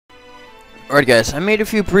Alright guys, I made a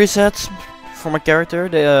few presets for my character,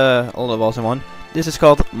 all the balls in one. This is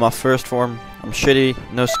called my first form. I'm shitty,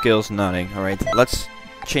 no skills, nothing. Alright, let's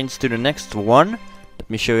change to the next one. Let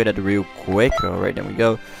me show you that real quick. Alright, there we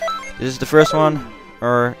go. This is the first one,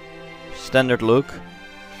 our standard look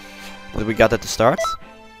that we got at the start.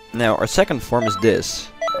 Now our second form is this.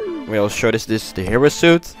 We'll show this is the hero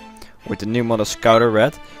suit with the new model Scouter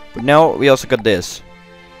red. But now we also got this.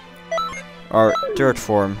 Our third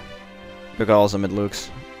form. Look how awesome it looks.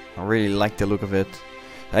 I really like the look of it.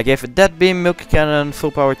 I gave it Dead Beam, Milk Cannon,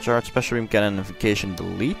 Full Power Charge, Special Beam Cannon, and Vacation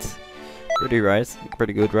Delete. Pretty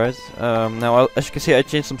good, right? Now, as you can see, I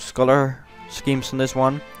changed some color schemes on this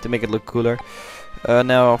one to make it look cooler.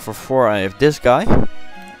 Now, for 4, I have this guy.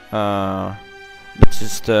 It's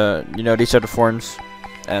just, you know, these are the forms.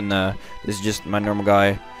 And this is just my normal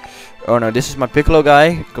guy. Oh no, this is my Piccolo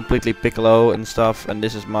guy. Completely Piccolo and stuff. And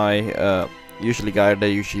this is my usually guy that I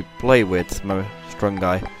usually play with. My strong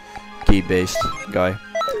guy. Key-based guy.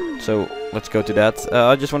 So, let's go to that.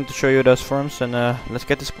 I just wanted to show you those forms. And let's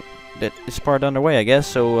get this part underway, I guess.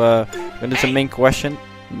 So, we're gonna do some main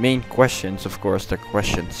questions, of course. They're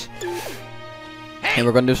questions. And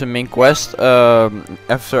we're gonna do some main quest.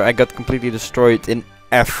 After I got completely destroyed in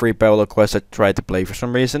every parallel quest I tried to play for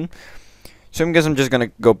some reason. So I guess I'm just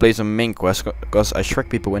gonna go play some main quest because I Shrek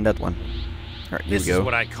people in that one. Alright, here we go. This is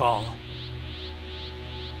what I call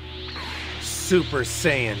Super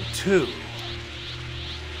Saiyan 2.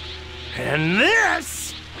 And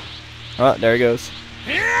this. Oh, there he goes.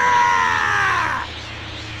 Good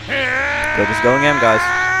is going in, guys.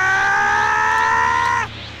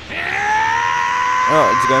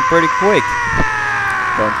 Oh, it's going pretty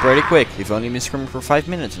quick. You've only been screaming for 5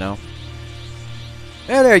 minutes now.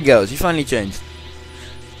 Yeah, there he goes. He finally changed.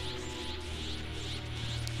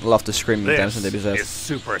 Love the screaming times in DBZ. This is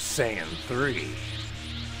Super Saiyan 3.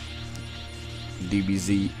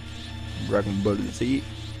 DBZ. Dragonball Z.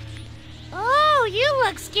 Oh, you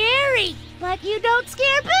look scary, but you don't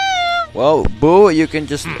scare Boo! Whoa, Boo, you can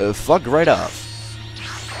just fuck right off.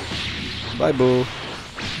 Bye, Boo.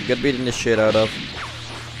 You got beaten the shit out of.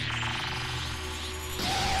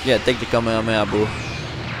 Yeah, take the Kamehameha, Boo.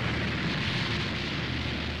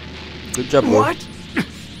 Good job, Boo. What?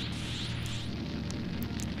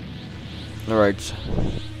 Alright.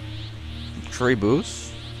 3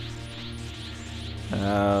 Boos.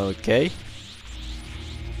 Okay.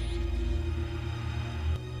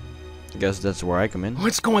 I guess that's where I come in.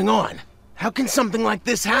 What's going on? How can something like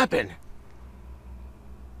this happen?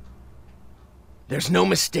 There's no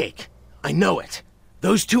mistake. I know it.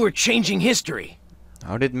 Those two are changing history.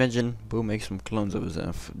 How did Majin Buu make some clones of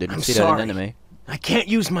himself? Didn't I'm see sorry. that in anime. I can't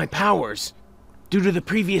use my powers due to the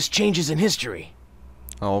previous changes in history.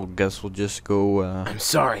 I guess we'll just go I'm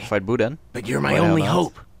sorry, fight Buu then. but you're my Why only not?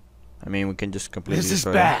 hope. I mean, we can just completely This is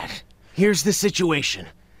destroy bad. Here's the situation.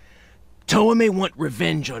 Toa may want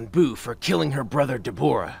revenge on Buu for killing her brother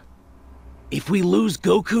Deborah. If we lose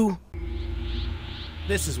Goku...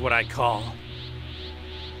 This is what I call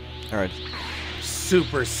Alright.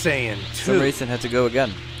 Super Saiyan 2. For some reason had to go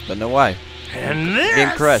again. Don't know why. And this... Game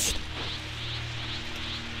crashed.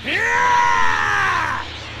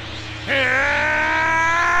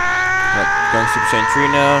 Right, going Super Saiyan 3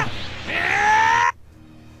 now.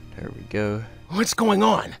 There we go. What's going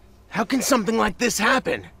on? How can something like this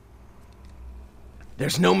happen?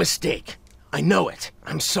 There's no mistake. I know it.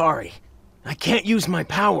 I'm sorry. I can't use my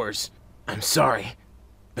powers. I'm sorry.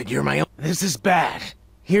 But you're my own. This is bad.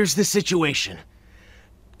 Here's the situation.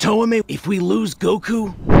 Toa may... If we lose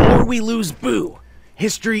Goku, or we lose Buu,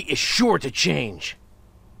 history is sure to change.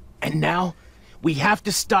 And now, we have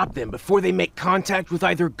to stop them before they make contact with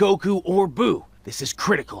either Goku or Buu. This is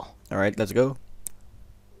critical. Alright, let's go.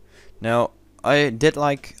 Now, I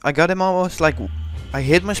got him almost like... I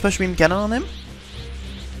hit my special beam cannon on him.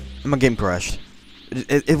 And my game crashed.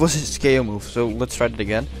 It was his KO move, so let's try it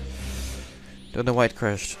again. Don't know why it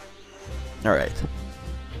crashed. Alright.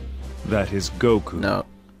 That is Goku. No.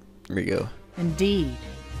 Here we go. Indeed.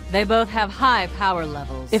 They both have high power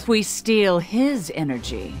levels. If we steal his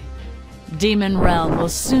energy, Demon Realm will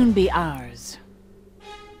soon be ours.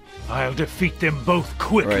 I'll defeat them both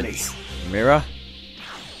quickly. Right. Mira?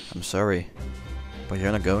 I'm sorry. But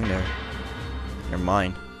you're not going there. You're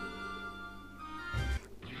mine.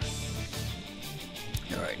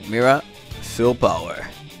 Alright, Mira, full power.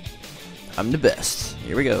 I'm the best.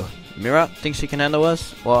 Here we go. Mira thinks he can handle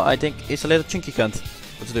us? Well, I think he's a little chunky cunt.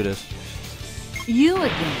 Let's do this. You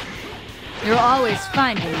again. You're always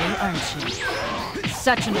finding me, aren't you?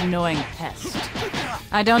 Such an annoying pest.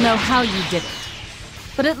 I don't know how you did it,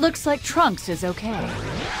 but it looks like Trunks is okay.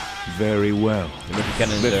 Very well. The Mickey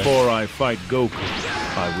Cannon is there. Before I fight Goku,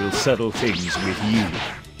 I will settle things with you.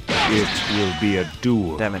 It will be a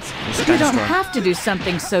duel. Damn it. He's You kinda don't strong. have to do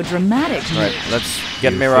something so dramatic. Alright, let's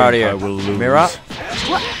get You Mira out of think here. I will lose? Mira,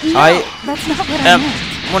 What? No, I that's not what I am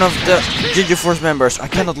meant. one of the Ginger Force members. I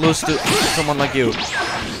cannot lose to someone like you.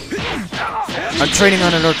 I'm training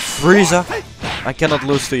under Lord Frieza. I cannot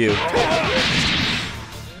lose to you.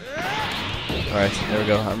 Alright, there we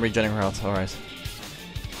go. I'm regenerating her health. Alright.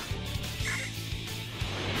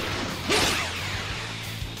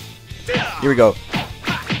 Here we go.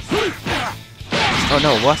 Oh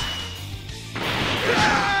no, what?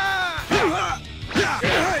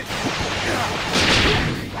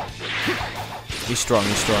 He's strong,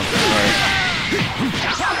 Alright.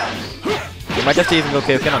 You might have to even go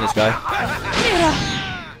KOK on this guy. Mira!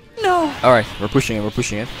 No! Alright, we're pushing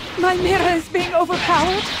it. My Mira is being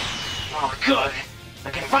overpowered! Oh, good. I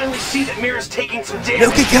can finally see that Mira's taking some damage.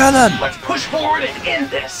 Milky Cannon! Let's push forward and end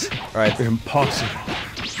this. Alright, Impossible.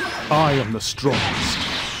 I am the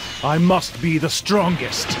strongest. I must be the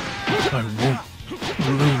strongest. I won't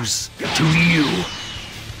lose to you.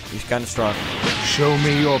 he's kinda strong. Show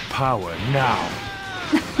me your power now.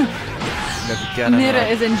 Milky Cannon. Mira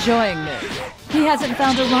is enjoying this. He hasn't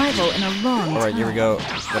found a rival in a long time. Alright, here we go.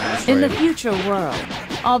 In the future world,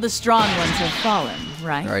 all the strong ones have fallen,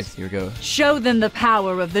 right? Alright, here we go. Show them the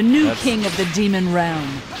power of the new That's- king of the demon realm.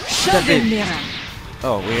 Show That's them, it. Mira.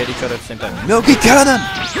 Oh, we hit each other at the same time. Milky Cannon!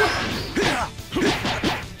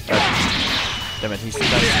 Damn it, he's too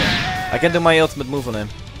damn strong. I can do my ultimate move on him.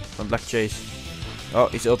 From Black Chase. Oh,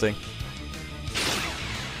 he's ulting.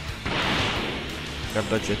 Grab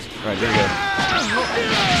dodge it. Alright, there we go.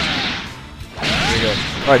 There we go.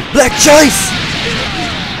 Alright, Black Chase!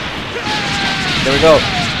 There we go.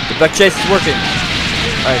 The Black Chase is working.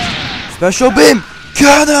 Alright. Special beam!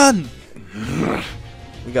 Cannon!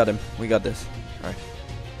 We got him. We got this. Alright.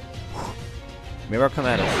 Mira, come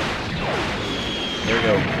at us. There we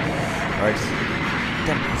go. Alright.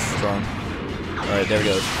 Damn, he's strong. Alright, there we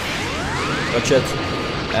go. Watch it.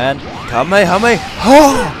 And Kamehame!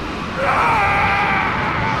 Oh!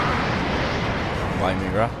 Bye,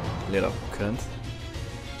 Mira. Little cunt.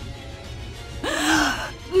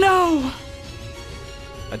 No!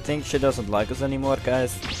 I think she doesn't like us anymore,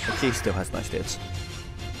 guys. But she still has nice tits.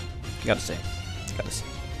 Gotta say.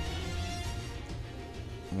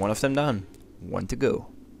 One of them done. One to go.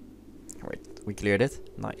 Alright, we cleared it.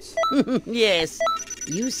 Nice. Yes,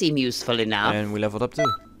 you seem useful enough. And we leveled up too.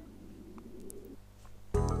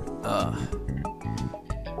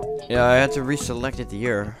 Yeah, I had to reselect it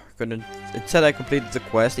here. Couldn't. It said I completed the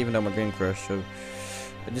quest, even though my game crashed. So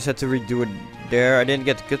I just had to redo it there. I didn't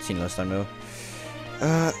get the cutscene last time though.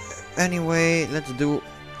 Anyway, let's do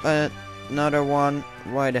another one.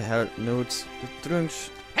 Why the hell, Newts? The Trunks.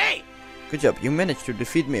 Hey! Good job, you managed to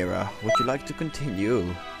defeat Mira. Would you like to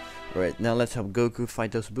continue? Right, now let's help Goku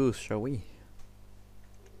fight those boos, shall we?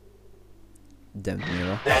 Damn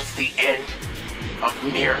Mira. That's the end of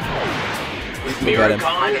Mira. With Got Mira him.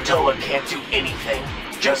 gone, Atola can't do anything.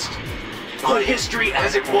 Just put history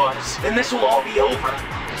as it was, and this will all be over.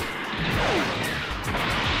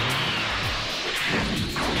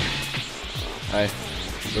 Alright,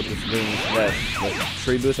 Goku's doing that. But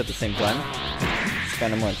 3 boosts at the same time. It's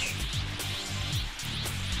kinda much.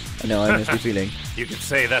 I know, I miss the feeling. You could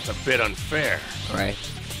say that's a bit unfair. Alright.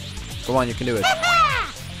 Come on, you can do it.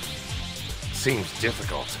 Seems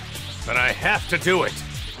difficult, but I have to do it.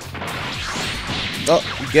 Oh,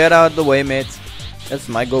 get out of the way, mate. That's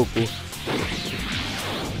my Goku.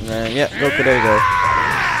 Yeah, Goku, there you go.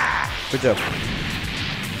 Good job.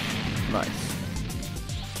 Nice.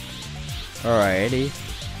 Alrighty.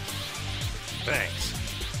 Thanks.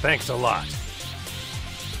 Thanks a lot.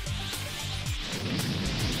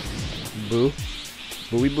 Boo.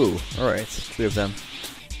 Booey boo. Alright, 3 of them.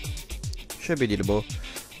 Should be dealable.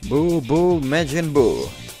 Boo, boo, Majin Boo.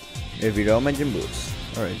 If you don't Majin Boos.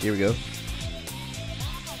 Alright, here we go.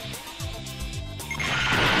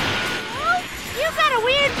 You got a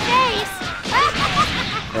weird face.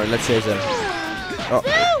 Alright, let's chase him. Oh,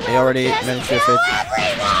 he already managed to fit.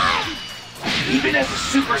 Everyone! Even as a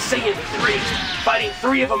Super Saiyan 3, fighting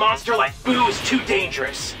 3 of a monster like Boo is too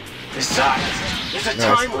dangerous. Besides, there's a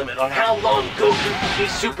time limit on how long Goku can be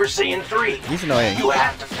Super Saiyan 3. He's annoying. You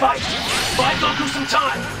have to fight. Buy Goku some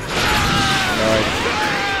time. Alright.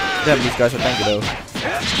 Damn, these guys are tanky though.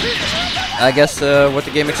 I guess what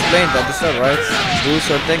the game explained at the start, right? Boos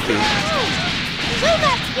are tanky. We're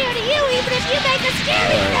not scared of you even if you make a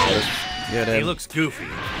scary face. Yeah, He then looks goofy,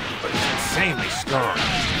 but he's insanely strong.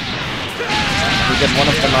 we get one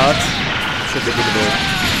of them out. Should be good.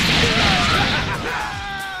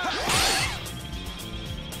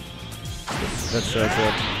 That's so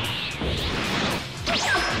good.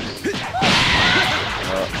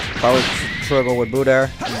 Power struggle with Boo there.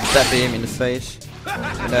 That beam in the face.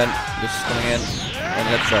 And then this is coming in. And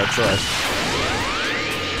let's try choice.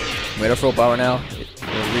 We have full power now.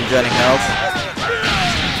 We're regenerating health.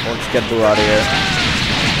 Let's get Boo out of here.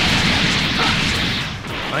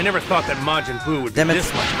 I never thought that Majin Buu would be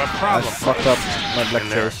this much of a I problem. fucked up my black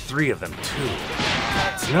And there are chase. 3 of them too.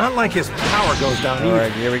 It's not like his power goes down either.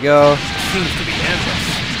 Alright, here we go. It seems to be endless.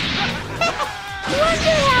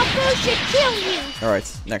 Wonder how Boo should kill you. Alright,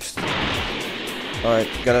 next. Alright,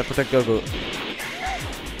 gotta protect Goku.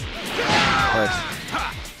 Alright.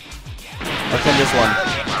 I'll kill this one.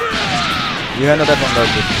 You handle that one,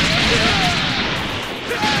 Goku.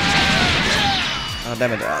 Oh,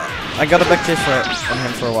 damn it. I got a back chase on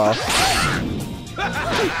him for a while.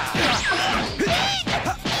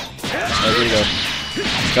 Alright, here we go.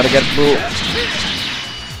 Gotta get Boo.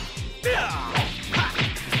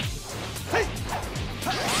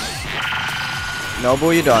 No,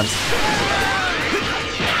 Boo, you don't.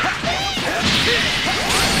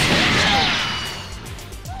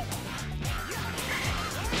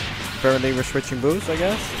 Apparently we're switching Boos, I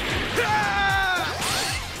guess.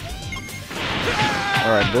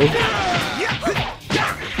 Alright, Boo.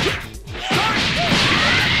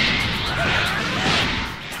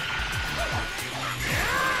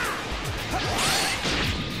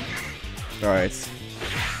 Alright.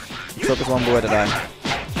 Focus one Boo at a time.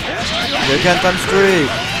 You can times 3!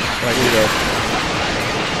 Alright, here we go.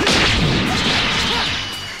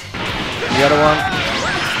 The other one.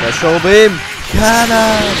 Special beam!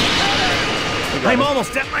 Cannon! I'm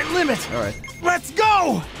almost at my limit. Alright. Let's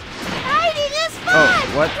go! Fighting is fun. Oh,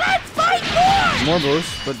 what? Let's fight more. More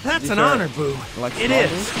boosts, but That's these an are honor, Boo. like It small is.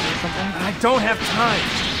 boosts or something? I don't have time.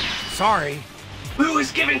 Sorry. Boo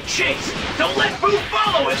is giving chase! Don't let Boo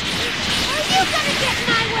follow it! Are you gonna get in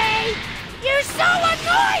my way? You're so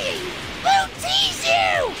annoying. Boo tease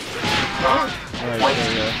you. Huh? Alright, Wait. there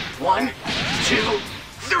we go. 1, 2,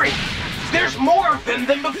 3! There's more of them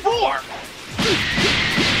than before!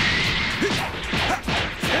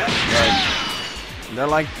 Right. They're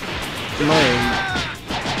like annoying.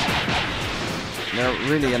 They're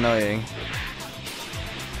really annoying.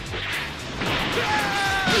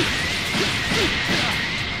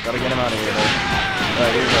 Gotta get him out of here though.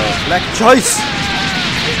 Alright, here we go. Black choice!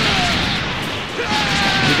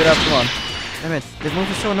 Keep it up, come on. Damn it, this move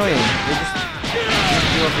is so annoying. They just have to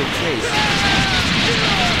do a big chase.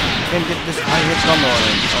 Can't get this high hit combo on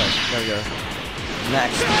him. Alright, there we go.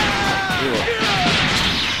 Next. Cool.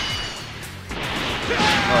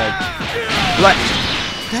 Alright. Black!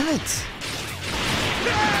 Damn it!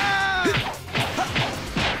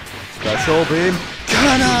 Special beam!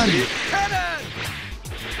 Cannon!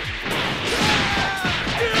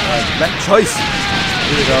 Alright, black choice!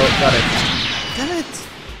 Here we go, got it. Damn it!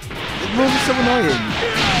 This move is so annoying.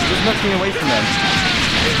 Just knocked me away from them.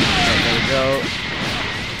 Alright, there we go.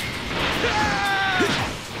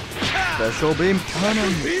 Special beam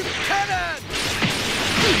cannon!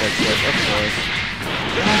 That's it, of course.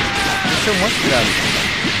 There's so much of them.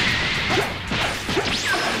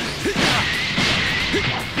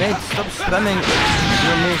 Mate, stop spamming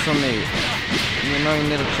your moves on me. You annoying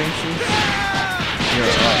little chinkies.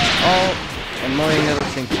 You're all annoying little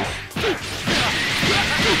chinkies.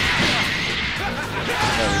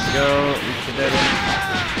 There we go. Reach the dead end.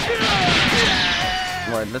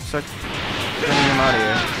 Right, let's start getting him out of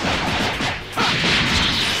here.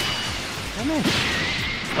 Come in.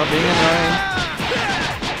 Stop being annoying.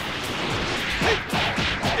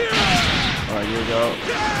 Alright, here we go.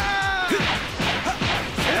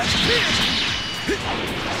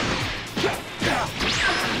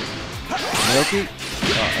 Milky?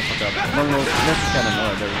 Oh, I forgot. One move. Next cannon.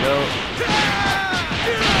 Alright, there we go.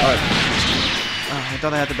 Alright. I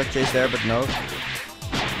thought I had the back chase there, but no. I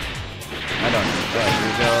don't. Alright, here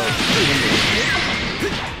we go.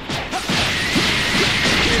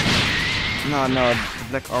 No, the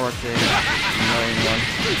black aura thing. Annoying one.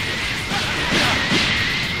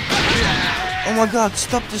 Oh my god,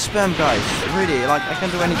 stop the spam, guys. Really, like, I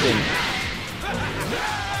can't do anything.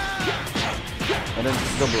 And then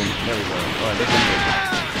it's double. There we go. Alright, they can do it.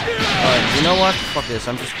 Alright, you know what? Fuck this.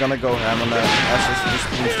 I'm just gonna go ham on the asses. Just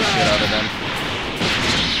boost the shit out of them.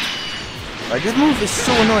 Like, that move is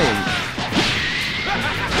so annoying.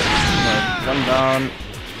 Come down.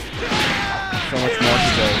 So much more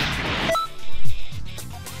to go.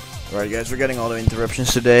 Alright guys, we're getting all the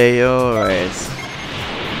interruptions today. Alright.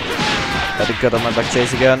 Had to cut on my back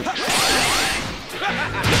chase again.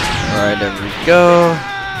 Alright, there we go.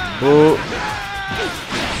 Boo.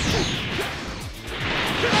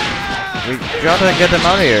 We gotta get them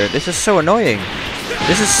out of here. This is so annoying.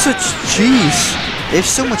 This is such cheese. They have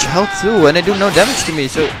so much health too, and they do no damage to me.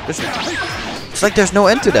 So it's like there's no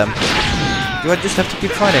end to them. Do I just have to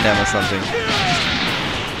keep fighting them or something?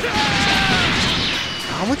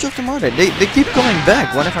 How much of them are they? They keep coming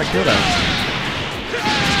back whenever I kill them.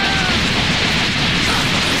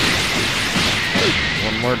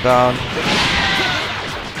 One more down.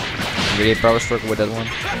 Really power stroke with that one.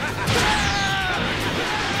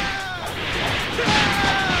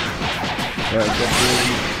 Yeah,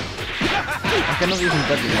 I cannot even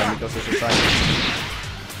touch them because there's a sign.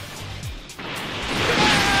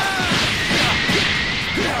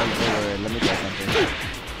 Let me try something.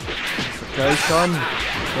 Okay, son.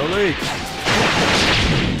 Slowly.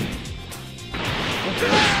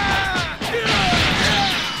 Okay.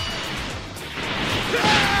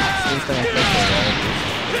 Still staying close for a while, at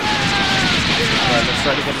least. Alright, let's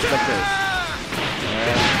try to get this like this.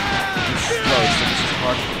 It's slow, so this is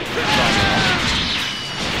hard to climb now.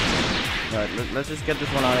 Alright, let's just get this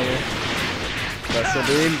one out of here. Special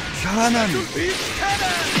beam. Cannon!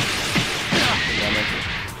 Damn it.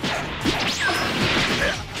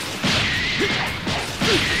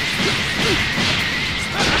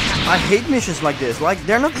 I hate missions like this. Like,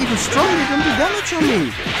 they're not even strong, they don't do damage on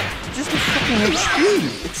me. Just the fucking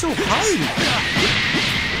HP. It's so high.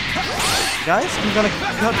 Guys, I'm gonna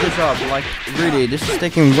cut this up. Like, really, this is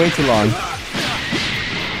taking way too long.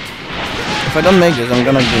 If I don't make this, I'm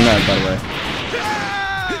gonna be mad, by the way.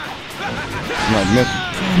 No, milk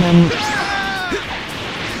cannon.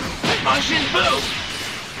 Majin Buu!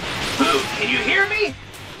 Buu, can you hear me?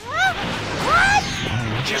 What?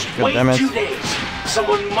 Just God wait damn it. 2 days.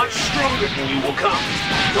 Someone much stronger than you will come.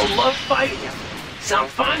 You'll love fighting him. Sound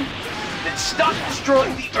fun? Then stop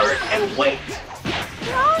destroying the Earth and wait.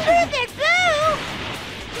 Stronger than Boo?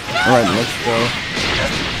 Alright, let's go.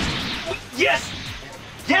 Yes!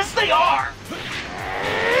 Yes, they are!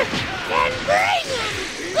 Then bring him!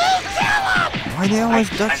 Boo, kill him! Why they always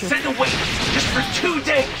I dodge it? said to wait just for 2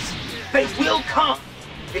 days. They will come.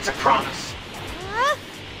 It's a promise. Huh?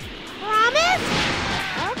 Promise?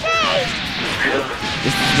 Okay.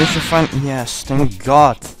 This is fine. Yes, thank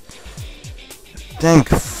God. Thank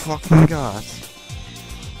fucking God.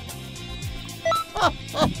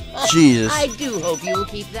 Jesus. I do hope you will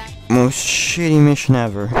keep that. Most shitty mission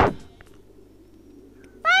ever. Fighting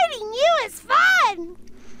you is fun!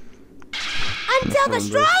 Until the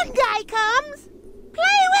strong guy comes!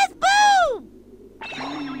 Play with Boo!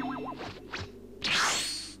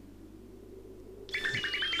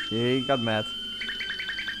 He got mad.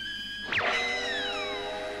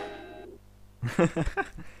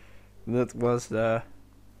 That was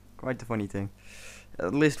quite the funny thing.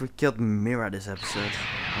 At least we killed Mira this episode.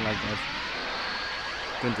 I like that.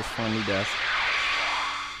 Quintus finally dead.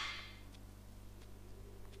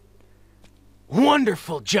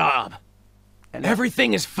 Wonderful job. And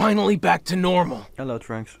everything is finally back to normal. Hello,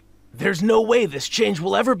 Trunks. There's no way this change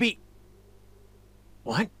will ever be...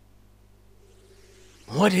 What?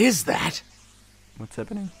 What is that? What's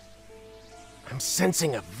happening? I'm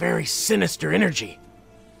sensing a very sinister energy.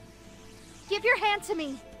 Give your hand to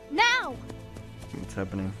me, now! What's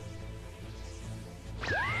happening?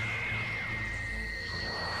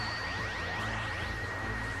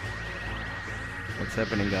 What's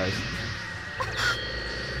happening, guys?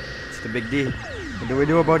 It's the big D. What do we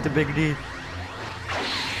do about the big D?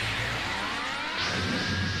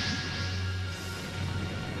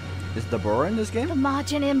 Is the Bora in this game? The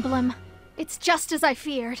Majin emblem. It's just as I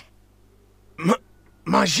feared.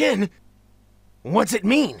 Majin? What's it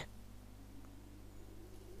mean?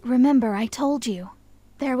 Remember, I told you.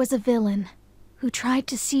 There was a villain who tried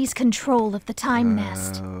to seize control of the time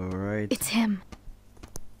nest. Alright. It's him.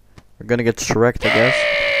 We're gonna get Shrek'd, I guess.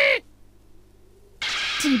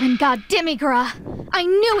 Demon God Demigra! I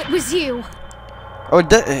knew it was you! Oh,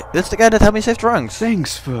 that's the guy that helped me save Trunks.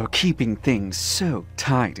 Thanks for keeping things so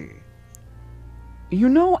tidy. You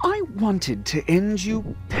know, I wanted to end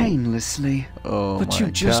you painlessly, Oh but my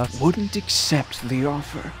you just God. wouldn't accept the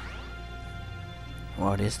offer.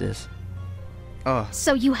 What is this? Oh,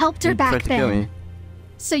 So you helped her he tried back to kill then. me.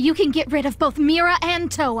 So you can get rid of both Mira and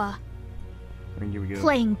Toa. Here we go.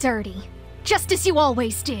 Playing dirty. Just as you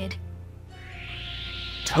always did.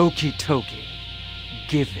 Toki Toki,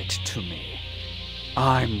 give it to me.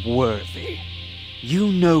 I'm worthy.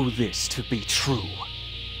 You know this to be true.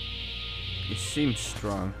 He seems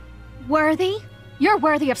strong. Worthy? You're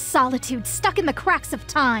worthy of solitude stuck in the cracks of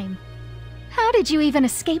time. How did you even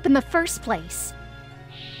escape in the first place?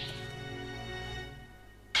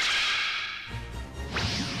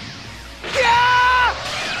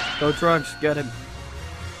 Go Trunks, get him.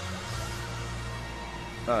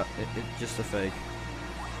 It's just a fake.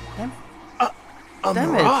 A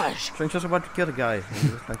Damn mirage! it! So I'm just about to kill the guy.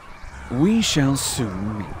 Like, We shall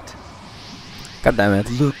soon meet. God damn it.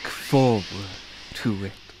 Look forward to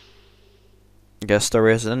it. Guess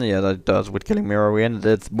story is in. Yeah, that does. With killing Mira we ended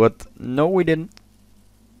it. But no we didn't.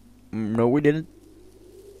 No we didn't.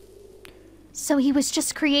 So he was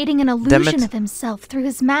just creating an Damn illusion it. of himself through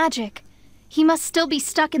his magic. He must still be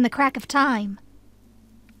stuck in the crack of time.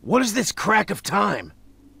 What is this crack of time?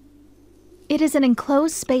 It is an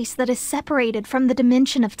enclosed space that is separated from the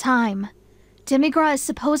dimension of time. Demigras is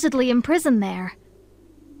supposedly imprisoned there.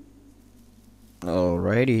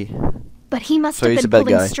 Alrighty. But he must So have he's a been bad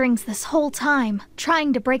pulling guy. strings this whole time,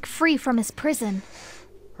 trying to break free from his prison.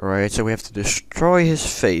 Alright, so we have to destroy his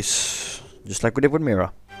face. Just like we did with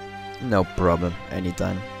Mira. No problem.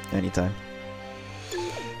 Anytime. Anytime.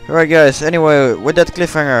 Alright guys, anyway, with that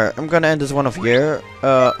cliffhanger, I'm gonna end this one off here.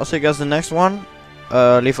 I'll see you guys in the next one.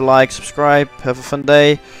 Leave a like, subscribe, have a fun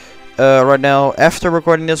day. Right now, after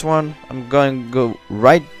recording this one, I'm going to go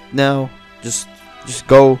right now. Just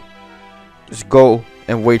go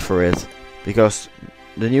and wait for it, because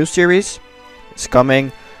the new series is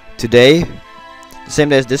coming today, the same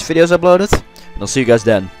day as this video is uploaded. And I'll see you guys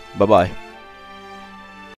then. Bye bye.